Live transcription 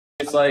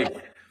It's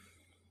like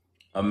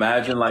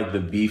imagine like the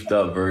beefed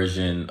up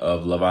version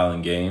of Love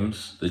Island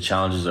games. The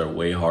challenges are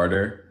way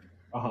harder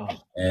Uh-huh.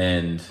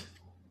 and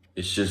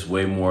it's just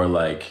way more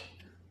like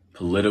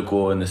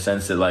political in the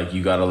sense that like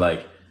you gotta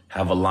like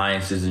have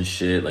alliances and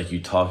shit. Like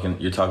you're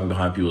talking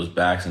behind people's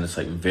backs and it's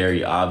like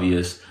very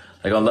obvious.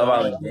 Like on Love Yeah,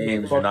 Island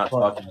games, you're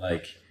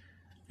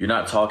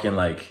not talking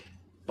like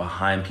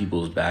behind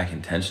people's back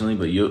intentionally,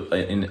 but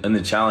in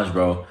the challenge,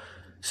 bro.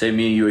 Say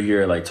me and you are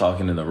here like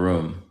talking in the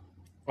room,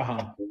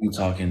 uh-huh. you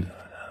talking,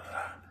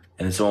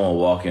 and then someone will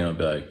walk in and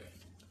be like,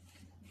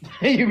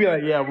 You'd be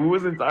like, yeah, we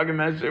wasn't talking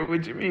that shit.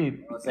 What you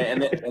mean? I'm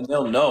saying, and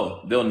they'll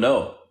know. They'll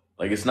know.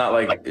 Like it's not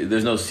like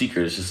there's no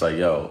secret. It's just like,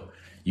 yo,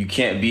 you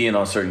can't be in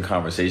on certain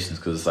conversations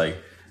because it's like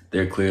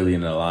they're clearly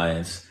in an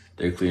alliance.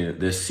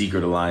 There's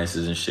secret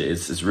alliances and shit.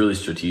 It's really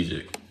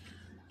strategic.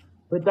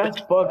 But that's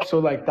fucked. So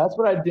like that's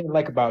what I didn't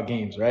like about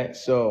games, right?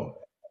 So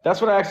that's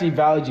what I actually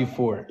valued you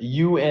for,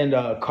 you and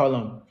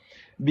Cullum,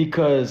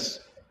 because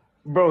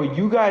bro,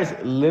 you guys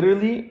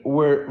literally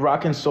were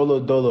rocking solo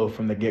dolo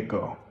from the get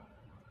go.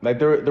 Like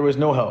there was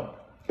no help.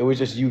 It was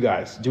just you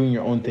guys doing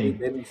your own They thing.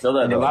 didn't show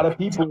that And a lot though. of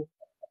people,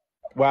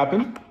 what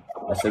happened?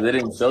 I said they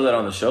didn't show that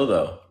on the show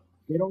though.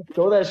 They don't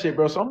show that shit,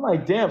 bro. So I'm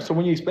like, damn. So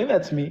when you explained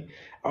that to me,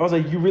 I was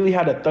like, you really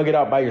had to thug it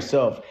out by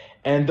yourself.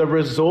 And the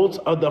results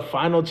of the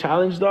final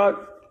challenge, dog,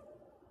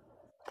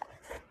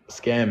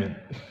 scamming.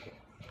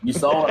 You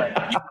saw what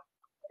I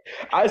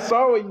I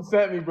saw what you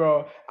sent me,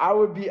 bro. I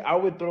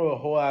would throw a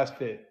whole ass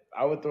fit.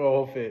 I would throw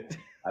a whole fit.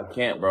 I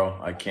can't, bro.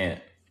 I can't.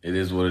 It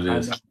is what it I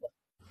is. know.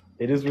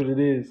 It is what it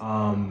is.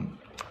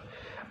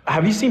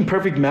 Have you seen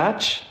Perfect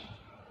Match?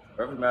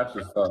 Perfect match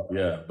is tough,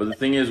 yeah. But the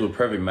thing is with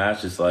perfect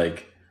match, it's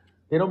like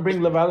They don't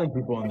bring Love Island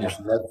people on it's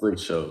there. Netflix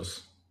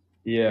shows.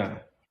 Yeah.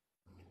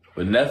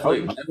 But Oh,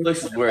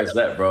 Netflix is where it's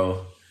at,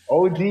 bro.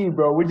 OD,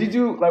 bro. Would you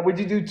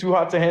do too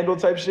hot to handle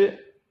type shit?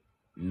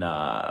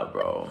 Nah,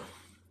 bro.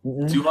 Too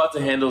Mm-mm. hot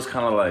to handle is It's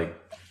kind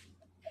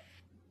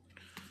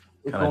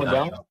going of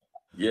down.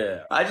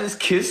 yeah. I just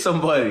kissed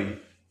somebody.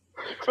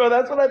 Bro,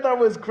 that's what I thought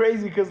was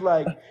crazy because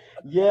like,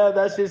 yeah,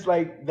 that's just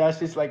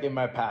like in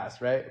my past,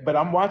 right? But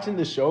I'm watching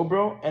the show,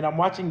 bro, and I'm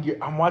watching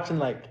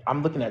like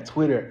I'm looking at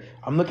Twitter,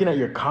 I'm looking at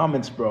your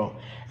comments, bro.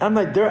 And I'm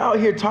like, they're out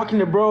here talking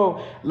to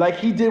bro like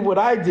he did what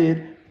I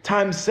did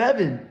times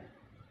seven.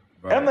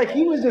 And I'm Bro. like,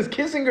 he was just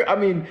kissing her. I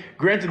mean,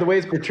 granted, the way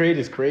it's portrayed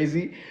is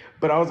crazy,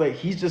 but I was like,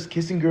 he's just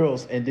kissing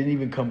girls and didn't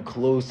even come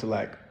close to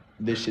like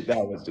this shit that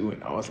I was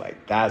doing. I was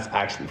like, that's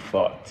actually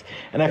fucked.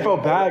 And I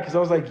felt bad because I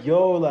was like,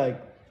 yo,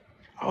 like,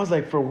 I was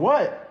like, for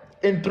what?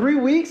 In 3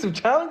 weeks of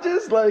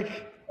challenges? Like,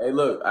 Hey,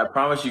 look, I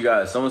promise you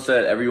guys, someone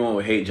said everyone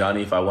would hate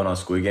Johnny if I went on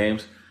Squid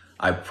Games.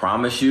 I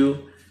promise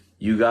you,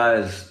 you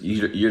guys,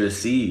 you're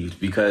deceived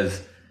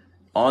because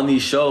on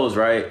these shows,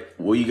 right,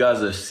 what you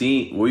guys are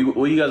seeing, what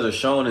you guys are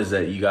shown is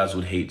that you guys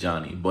would hate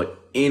Johnny. But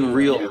in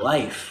real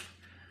life,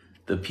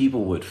 the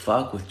people would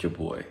fuck with your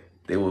boy.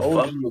 They would OG,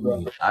 fuck with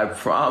bro. me. I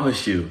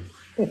promise you.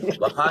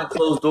 Behind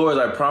closed doors,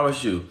 I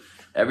promise you.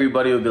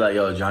 Everybody would be like,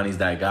 yo, Johnny's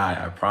that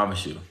guy. I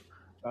promise you.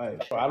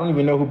 Like, bro, I don't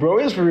even know who bro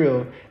is for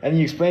real. And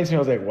you explained to me, I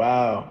was like,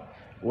 wow,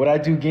 would I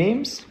do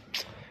games?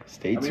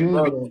 Stay I mean, tuned,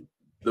 bro, bro.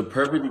 the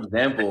perfect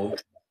example,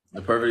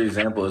 the perfect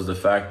example is the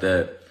fact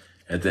that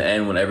at the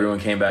end when everyone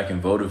came back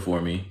and voted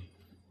for me,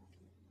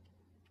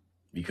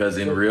 because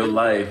in real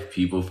life,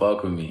 people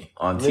fuck with me.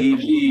 On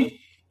TV,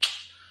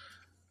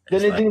 Then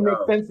it's it like, didn't make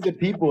bro, sense to the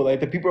people. Like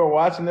the people are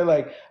watching, they're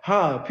like,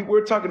 huh, people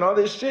were talking all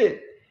this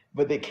shit,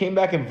 but they came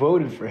back and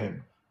voted for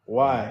him.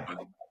 Why?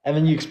 And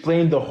then you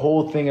explained the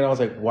whole thing, and I was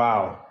like,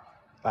 wow,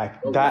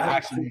 like bro, that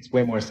actually makes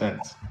way more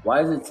sense.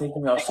 why is it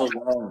taking y'all so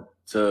long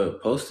to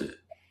post it?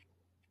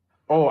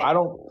 Oh, I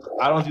don't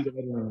do the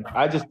editing.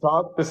 I just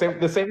talk the same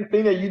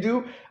thing that you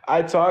do.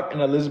 I talk,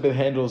 and Elizabeth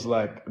handles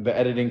like the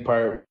editing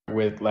part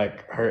with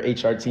like her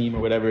HR team or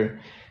whatever,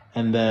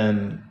 and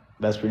then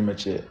that's pretty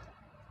much it.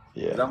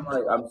 'Cause Yeah.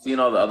 I'm seeing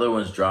all the other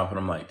ones drop, and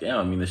I'm like, damn.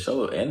 I mean, the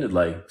show ended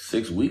like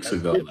 6 weeks Like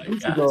ago. six Like,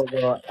 weeks God, ago,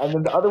 bro. And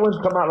then the other ones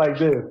come out like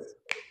this.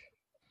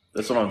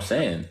 that's what I'm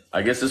saying.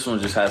 I guess this one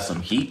just has some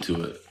heat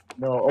to it.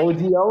 No,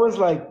 OD, I was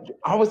like,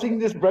 I was thinking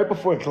this right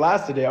before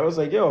class today. I was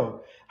like,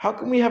 yo, how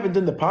come we haven't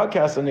done the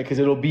podcast on it? Because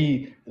it'll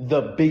be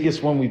the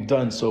biggest one we've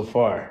done so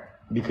far.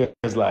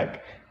 Because,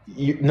 like,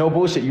 no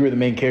bullshit, you were the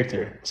main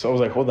character. So I was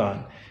like, hold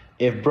on.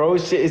 If bro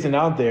shit isn't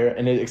out there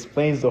and it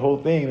explains the whole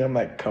thing, then I'm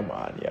like, come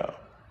on, yo.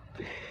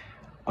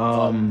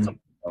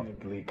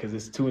 Because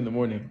it's 2 in the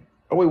morning.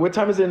 Oh, wait, what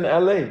time is it in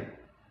LA?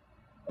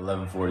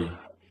 11:40.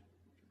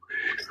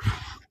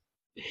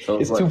 So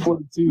it's It's like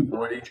 2:42.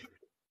 40. It's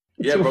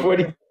Yeah, bro.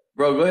 2:40.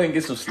 Bro, go ahead and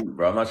get some sleep,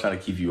 bro. I'm not trying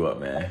to keep you up,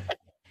 man.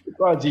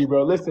 Oh, G,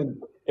 bro. Listen,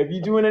 if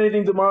you're doing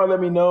anything tomorrow, let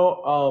me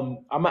know.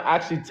 I'm gonna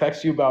actually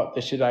text you about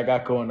the shit I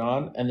got going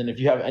on, and then if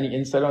you have any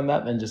insight on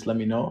that, then just let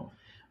me know.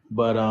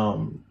 But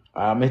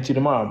I'll meet you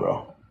tomorrow, bro.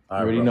 All You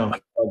right, already bro. know.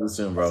 Talk to you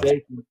soon, bro.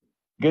 Safety.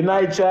 Good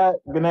night, chat.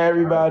 Good night,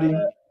 everybody.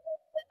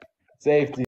 Safety.